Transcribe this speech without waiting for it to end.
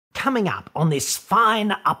coming up on this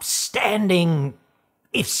fine, upstanding,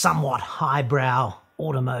 if somewhat highbrow,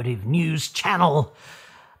 automotive news channel,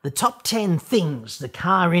 the top 10 things the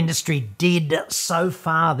car industry did so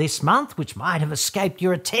far this month which might have escaped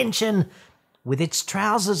your attention, with its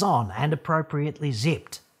trousers on and appropriately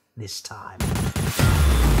zipped this time.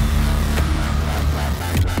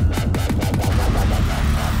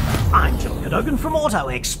 I'm John Cadogan from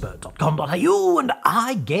AutoExpert.com.au, and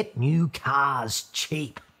I get new cars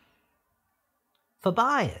cheap. For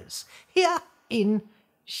buyers here in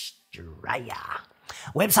Australia.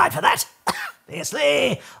 Website for that,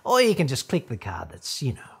 obviously, or you can just click the card that's,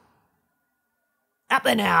 up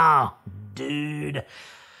there now, dude.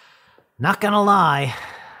 Not gonna lie,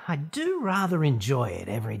 I do rather enjoy it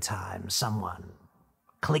every time someone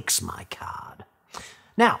clicks my card.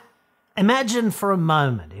 Now, imagine for a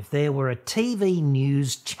moment if there were a TV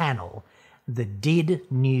news channel that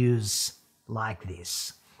did news like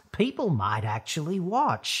this. People might actually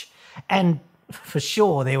watch, and for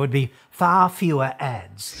sure there would be far fewer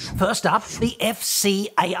ads. First up, the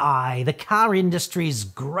FCAI, the car industry's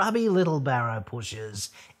grubby little barrow pushers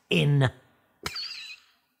in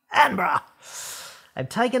Canberra. They've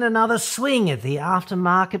taken another swing at the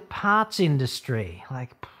aftermarket parts industry.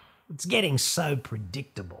 It's getting so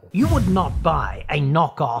predictable. You would not buy a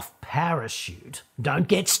knockoff parachute. Don't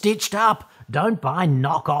get stitched up. Don't buy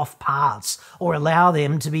knockoff parts or allow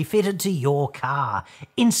them to be fitted to your car.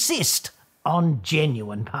 Insist on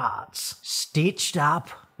genuine parts. Stitched up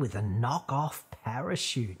with a knockoff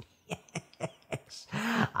parachute. Yes.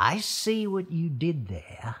 I see what you did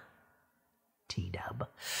there, T-Dub.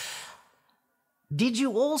 Did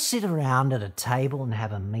you all sit around at a table and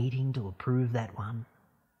have a meeting to approve that one?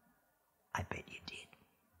 I bet you did.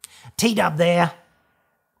 T-Dub there,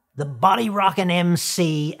 the body rockin'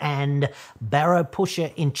 MC and barrow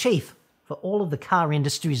pusher in chief for all of the car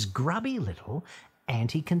industry's grubby little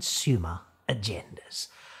anti-consumer agendas.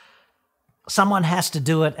 Someone has to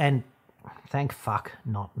do it, and thank fuck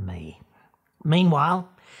not me. Meanwhile,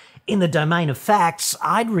 in the domain of facts,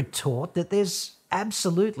 I'd retort that there's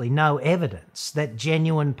absolutely no evidence that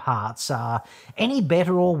genuine parts are any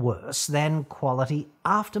better or worse than quality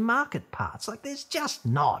aftermarket parts. There's just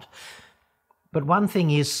not. But one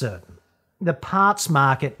thing is certain. The parts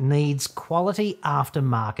market needs quality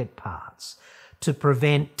aftermarket parts to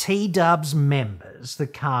prevent T-Dub's members, the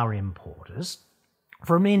car importers,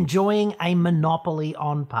 from enjoying a monopoly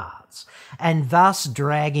on parts and thus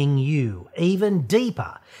dragging you even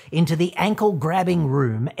deeper into the ankle-grabbing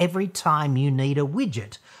room every time you need a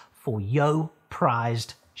widget for yo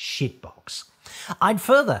prized shitbox. I'd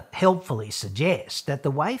further helpfully suggest that the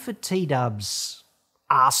way for T-Dub's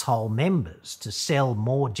arsehole members to sell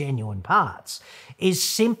more genuine parts is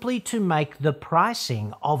simply to make the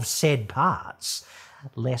pricing of said parts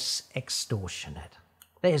less extortionate.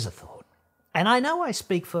 There's a thought. And I know I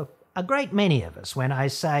speak for a great many of us when I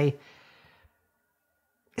say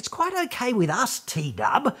it's quite okay with us,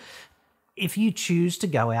 T-Dub, if you choose to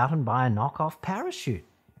go out and buy a knockoff parachute.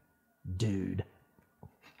 Dude.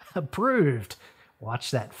 Approved.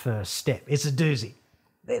 Watch that first step. It's a doozy.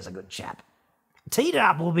 There's a good chap.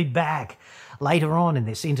 T-Dub will be back later on in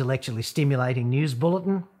this intellectually stimulating news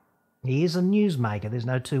bulletin. He is a newsmaker, there's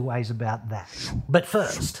no two ways about that. But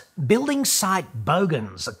first, building site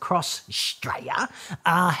bogans across Australia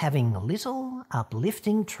are having little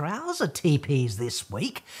uplifting trouser TPs this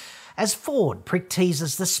week as Ford prick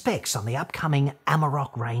teases the specs on the upcoming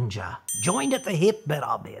Amarok Ranger. Joined at the hip, but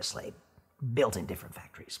obviously built in different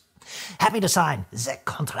factories. Happy to sign the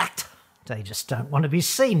contract. They just don't want to be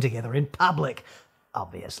seen together in public,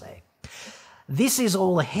 obviously. This is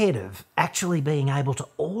all ahead of actually being able to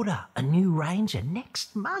order a new Ranger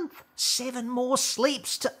next month. 7 more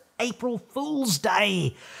sleeps to April Fool's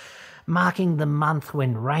Day, marking the month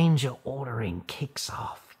when Ranger ordering kicks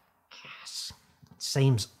off. Yes, it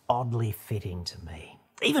seems oddly fitting to me.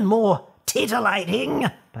 Even more titillating,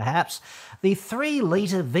 perhaps, the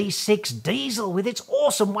 3-litre V6 diesel with its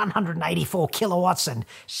awesome 184 kilowatts and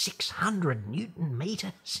 600 newton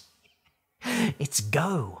metres. It's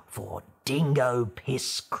go for Dingo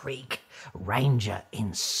Piss Creek Ranger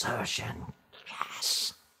insertion.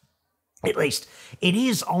 Yes. At least it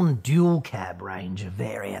is on dual cab Ranger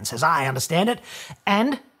variants, as I understand it,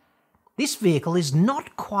 and this vehicle is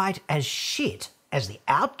not quite as shit as the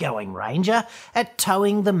outgoing Ranger at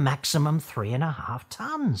towing the maximum 3.5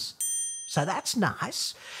 tonnes. So that's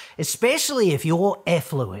nice, especially if your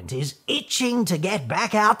effluent is itching to get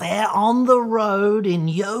back out there on the road in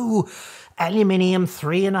yo aluminium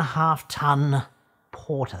 3.5 tonne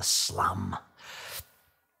porter slum.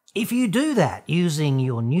 If you do that using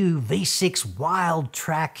your new V6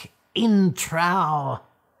 Wildtrak Intrao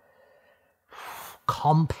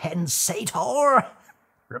compensator,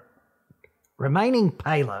 remaining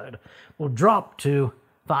payload will drop to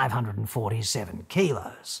 547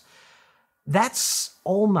 kilos. That's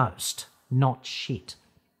almost not shit.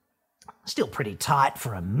 Still pretty tight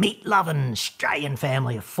for a meat-loving Australian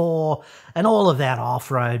family of 4 and all of that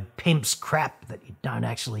off-road pimp's crap that you don't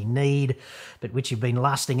actually need, but which you've been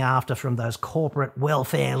lusting after from those corporate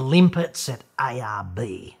welfare limpets at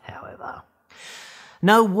ARB, however.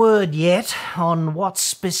 No word yet on what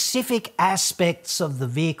specific aspects of the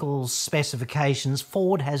vehicle's specifications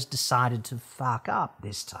Ford has decided to fuck up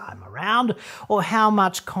this time around, or how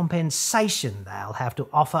much compensation they'll have to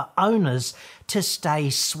offer owners to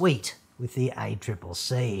stay sweet with the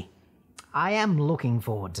ACCC. I am looking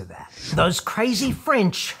forward to that. Those crazy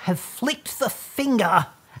French have flicked the finger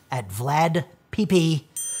at Vlad Pipi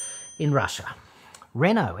in Russia.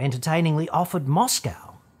 Renault entertainingly offered Moscow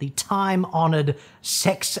the time-honoured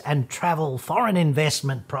sex and travel foreign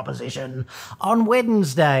investment proposition on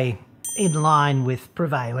Wednesday, in line with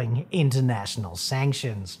prevailing international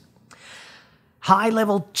sanctions.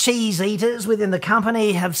 High-level cheese eaters within the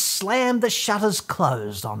company have slammed the shutters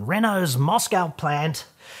closed on Renault's Moscow plant,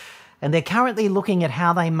 and they're currently looking at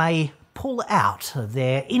how they may pull out of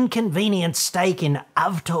their inconvenient stake in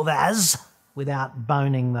Avtovaz without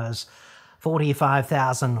boning those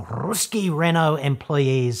 45,000 Ruski Renault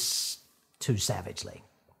employees too savagely.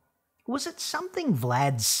 Was it something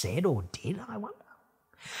Vlad said or did, I wonder?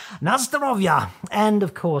 Na zdrovia, and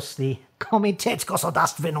of course the Komitet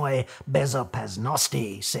Gosodastvenoi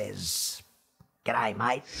Bezopasnosti says, "G'day,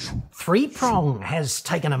 mate." Three Prong has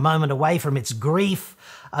taken a moment away from its grief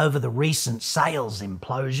over the recent sales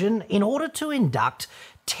implosion in order to induct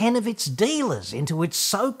 10 of its dealers into its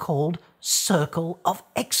so-called Circle of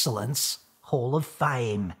Excellence Hall of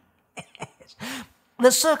Fame.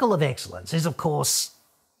 The Circle of Excellence is, of course,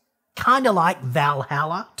 kind of like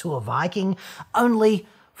Valhalla to a Viking, only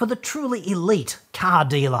for the truly elite car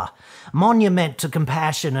dealer, monument to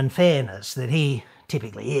compassion and fairness that he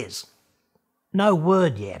typically is. No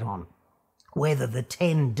word yet on whether the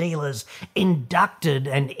 10 dealers inducted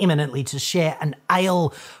and imminently to share an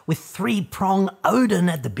ale with Three Prong Odin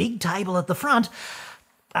at the big table at the front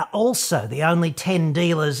are also the only 10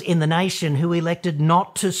 dealers in the nation who elected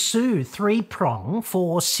not to sue Three Prong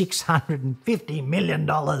for $650 million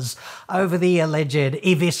over the alleged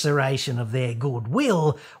evisceration of their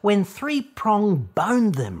goodwill when Three Prong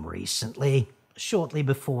boned them recently, shortly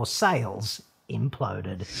before sales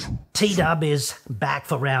imploded. T-Dub is back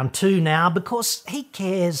for round 2 now because he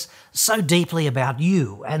cares so deeply about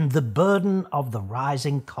you and the burden of the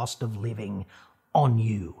rising cost of living on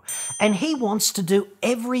you. And he wants to do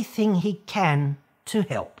everything he can to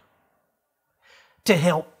help. To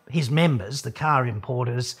help his members, the car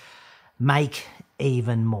importers, make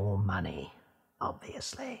even more money,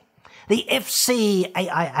 obviously. The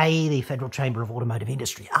FCAIA, the Federal Chamber of Automotive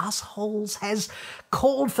Industry, assholes, has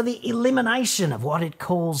called for the elimination of what it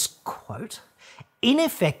calls, quote,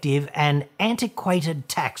 ineffective and antiquated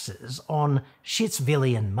taxes on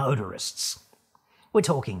Shitsvillian motorists. We're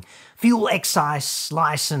talking fuel excise,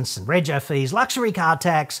 licence and rego fees, luxury car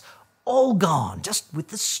tax, all gone, just with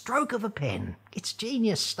the stroke of a pen. It's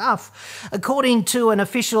genius stuff. According to an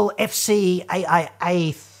official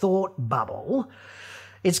FCAIA thought bubble,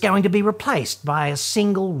 it's going to be replaced by a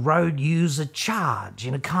single road user charge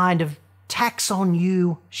in a kind of tax on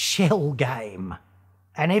you shell game.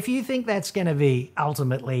 And if you think that's going to be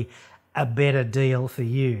ultimately a better deal for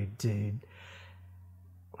you, dude,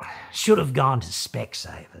 should have gone to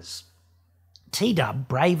Specsavers. T-Dub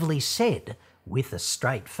bravely said, with a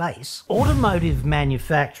straight face, automotive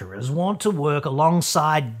manufacturers want to work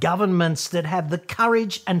alongside governments that have the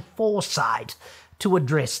courage and foresight to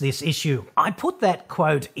address this issue. I put that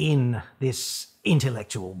quote in this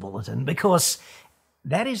intellectual bulletin because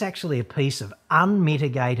that is actually a piece of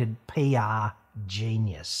unmitigated PR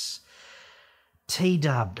genius.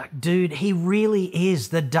 T-Dub, dude, he really is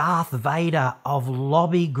the Darth Vader of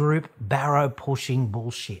lobby group barrow-pushing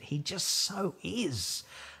bullshit. He just so is.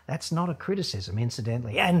 That's not a criticism,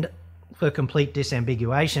 incidentally. And for complete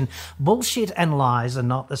disambiguation, bullshit and lies are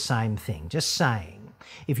not the same thing. Just saying.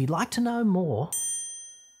 If you'd like to know more,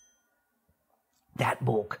 that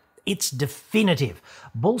book, it's definitive.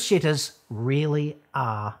 Bullshitters really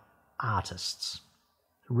are artists.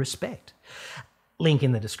 Respect. Link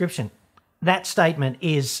in the description. That statement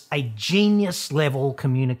is a genius-level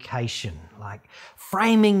communication, like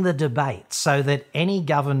framing the debate so that any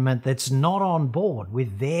government that's not on board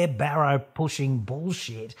with their barrow-pushing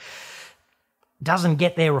bullshit doesn't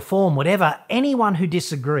get their reform, whatever, anyone who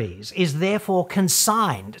disagrees is therefore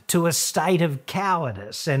consigned to a state of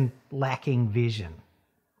cowardice and lacking vision.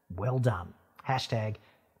 Well done. Hashtag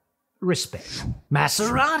respect.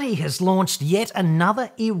 Maserati has launched yet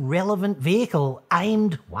another irrelevant vehicle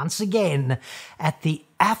aimed once again at the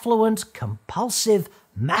affluent, compulsive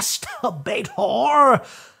masturbator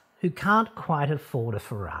who can't quite afford a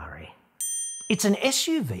Ferrari. It's an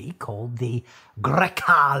SUV called the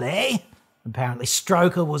Grecale. Apparently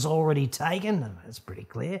Stroker was already taken, that's pretty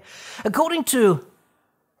clear. According to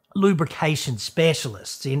lubrication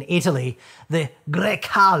specialists in Italy, the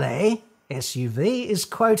Grecale SUV is,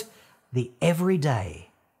 quote, the everyday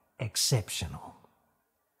exceptional.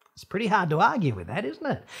 It's pretty hard to argue with that, isn't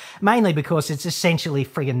it? Mainly because it's essentially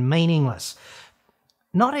friggin' meaningless.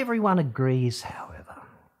 Not everyone agrees, however.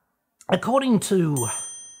 According to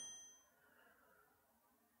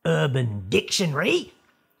Urban Dictionary,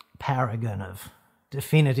 paragon of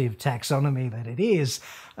definitive taxonomy that it is,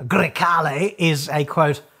 Grecale is a,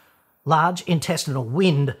 quote, large intestinal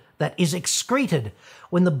wind that is excreted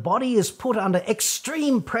when the body is put under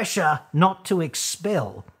extreme pressure not to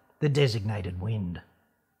expel the designated wind.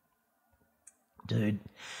 Dude,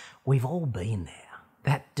 we've all been there.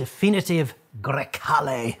 That definitive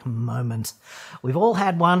Grecale moment. We've all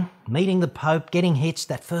had one, meeting the Pope, getting hitched,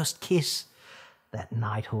 that first kiss, that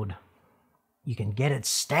knighthood. You can get it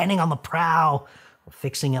standing on the prow or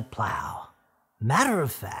fixing a plough. Matter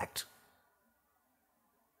of fact,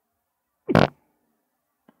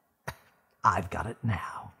 I've got it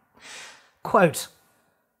now. Quote,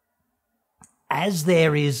 as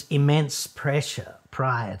there is immense pressure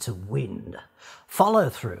prior to wind,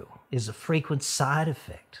 follow-through is a frequent side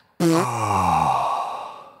effect.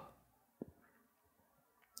 Oh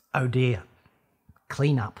dear.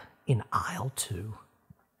 Clean up in aisle 2.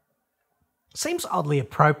 Seems oddly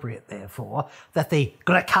appropriate, therefore, that the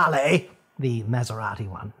Grecale, the Maserati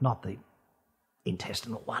one, not the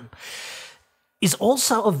intestinal one, is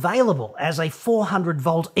also available as a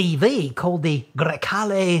 400-volt EV called the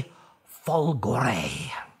Grecale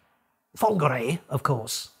Folgore. Folgore, of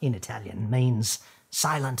course, in Italian means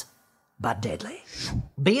silent but deadly.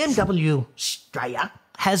 BMW Straya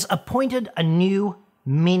has appointed a new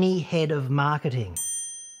mini head of marketing.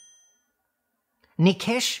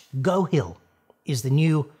 Nikesh Gohil is the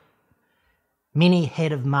new mini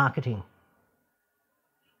head of marketing.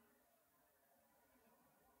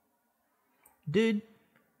 Dude,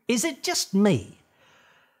 is it just me?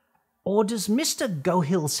 Or does Mr.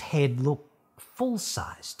 Gohil's head look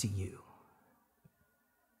full-size to you?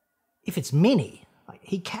 If it's mini,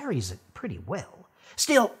 he carries it pretty well.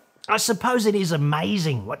 Still, I suppose it is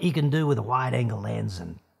amazing what you can do with a wide-angle lens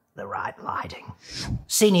and the right lighting.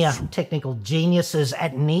 Senior technical geniuses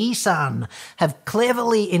at Nissan have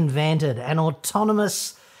cleverly invented an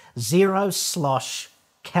autonomous zero-slosh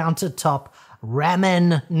countertop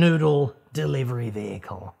ramen noodle delivery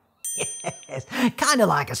vehicle. Yes, kind of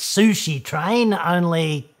like a sushi train,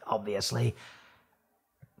 only, obviously,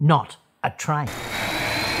 not a train.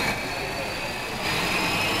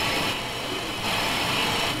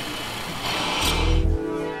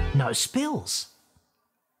 No spills.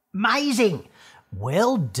 Amazing.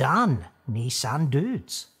 Well done, Nissan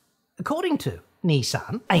dudes. According to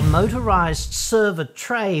Nissan, a motorised server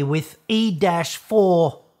tray with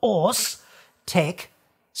E-4 ORS tech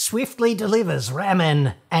swiftly delivers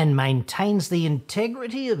ramen and maintains the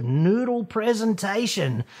integrity of noodle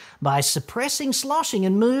presentation by suppressing sloshing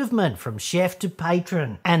and movement from chef to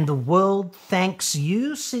patron. And the world thanks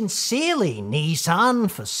you sincerely,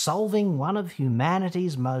 Nissan, for solving one of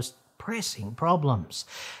humanity's most pressing problems: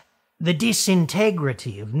 the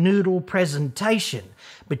disintegrity of noodle presentation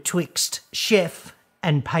betwixt chef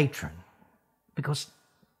and patron. Because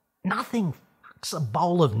nothing fucks a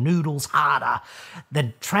bowl of noodles harder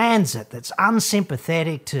than transit that's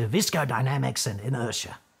unsympathetic to viscodynamics and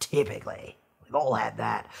inertia, typically. We've all had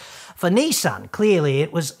that. For Nissan, clearly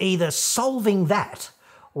it was either solving that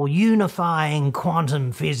or unifying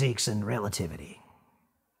quantum physics and relativity.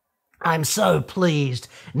 I'm so pleased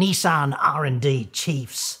Nissan R&D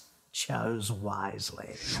chiefs chose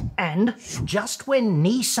wisely. And just when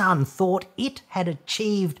Nissan thought it had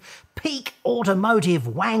achieved peak automotive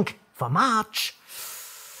wank for March,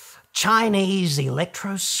 Chinese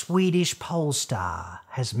electro-Swedish Polestar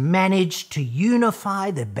has managed to unify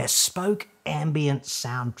the bespoke ambient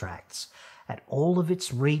soundtracks at all of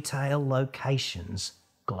its retail locations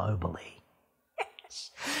globally.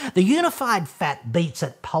 The unified fat beats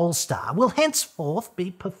at Polestar will henceforth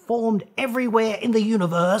be performed everywhere in the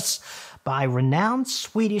universe by renowned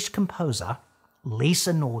Swedish composer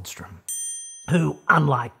Lisa Nordstrom, who,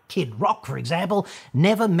 unlike Kid Rock, for example,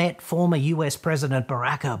 never met former US President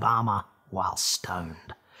Barack Obama while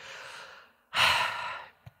stoned.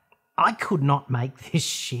 I could not make this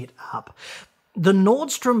shit up. The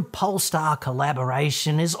Nordstrom Polestar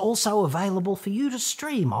collaboration is also available for you to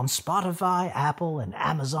stream on Spotify, Apple and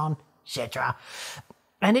Amazon, etc.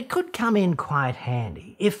 And it could come in quite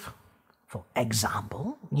handy if, for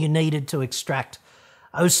example, you needed to extract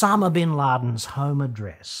Osama bin Laden's home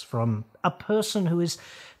address from a person who is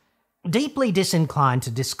deeply disinclined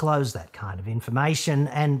to disclose that kind of information,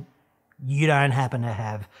 and you don't happen to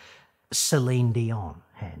have Celine Dion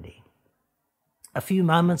handy. A few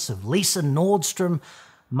moments of Lisa Nordstrom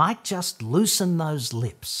might just loosen those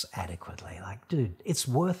lips adequately. Like, dude, it's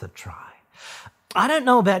worth a try. I don't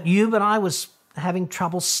know about you, but I was having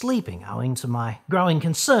trouble sleeping owing to my growing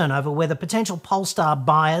concern over whether potential Polestar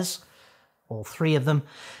buyers, all three of them,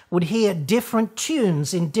 would hear different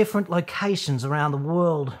tunes in different locations around the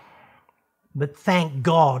world. But thank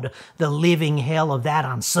God the living hell of that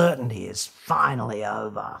uncertainty is finally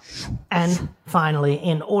over. And finally,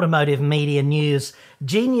 in automotive media news,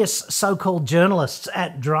 genius so-called journalists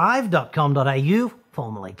at drive.com.au,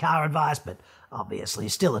 formerly Car Advice, but obviously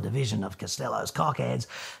still a division of Costello's cockheads,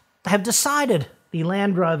 have decided the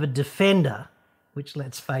Land Rover Defender, which,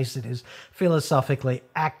 let's face it, is philosophically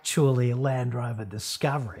actually a Land Rover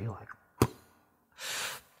Discovery,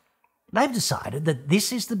 they've decided that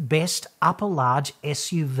this is the best upper large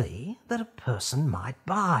SUV that a person might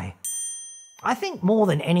buy. I think more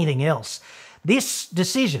than anything else, this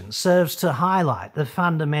decision serves to highlight the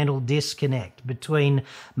fundamental disconnect between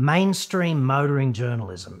mainstream motoring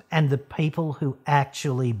journalism and the people who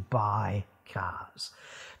actually buy cars.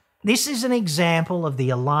 This is an example of the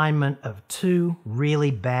alignment of two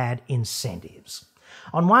really bad incentives.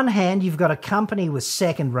 On one hand, you've got a company with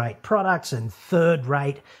second-rate products and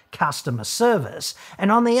third-rate customer service,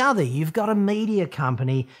 and on the other, you've got a media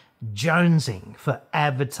company jonesing for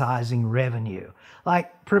advertising revenue,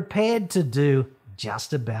 like prepared to do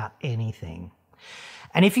just about anything.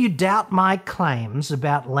 And if you doubt my claims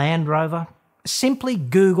about Land Rover, simply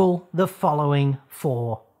Google the following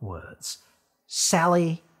 4 words: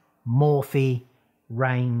 Sally, Morphe,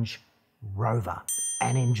 Range Rover,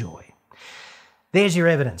 and enjoy. There's your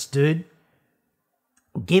evidence, dude.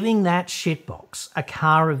 Giving that shitbox a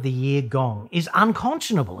Car of the Year gong is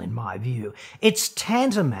unconscionable in my view. It's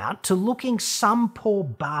tantamount to looking some poor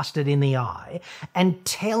bastard in the eye and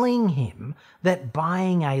telling him that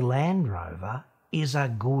buying a Land Rover is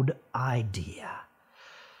a good idea.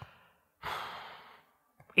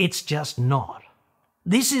 It's just not.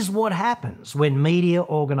 This is what happens when media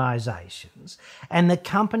organisations and the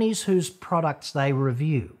companies whose products they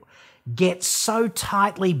review get so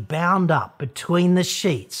tightly bound up between the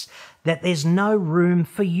sheets that there's no room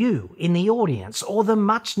for you in the audience or the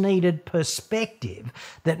much-needed perspective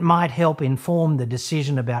that might help inform the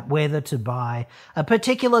decision about whether to buy a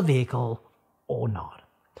particular vehicle or not.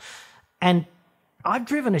 And I've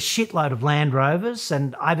driven a shitload of Land Rovers,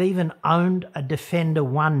 and I've even owned a Defender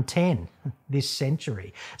 110 this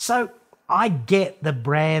century. So I get the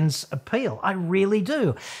brand's appeal. I really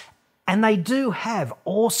do. And they do have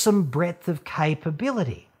awesome breadth of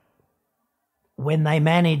capability. When they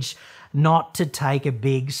manage not to take a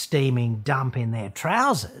big steaming dump in their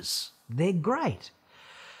trousers, they're great.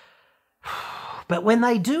 But when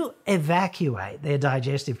they do evacuate their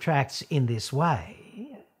digestive tracts in this way,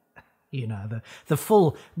 you know, the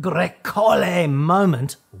full Grecole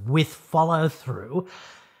moment with follow-through,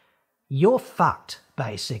 you're fucked,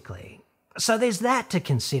 basically. So there's that to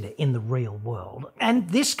consider in the real world. And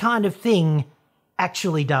this kind of thing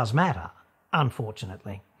actually does matter,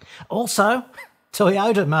 unfortunately. Also,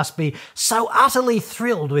 Toyota must be so utterly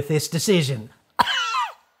thrilled with this decision. I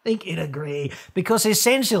think you'd agree, because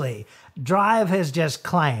essentially, Drive has just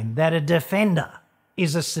claimed that a Defender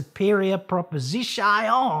is a superior proposition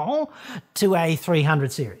to a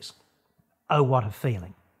 300 series. Oh, what a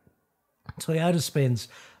feeling. Toyota spends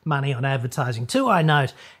money on advertising too, I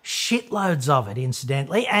note. Shitloads of it,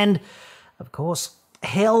 incidentally. And, of course,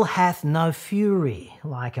 hell hath no fury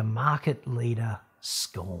like a market leader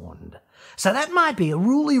scorned. So that might be a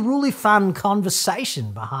really fun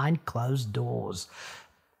conversation behind closed doors.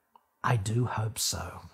 I do hope so.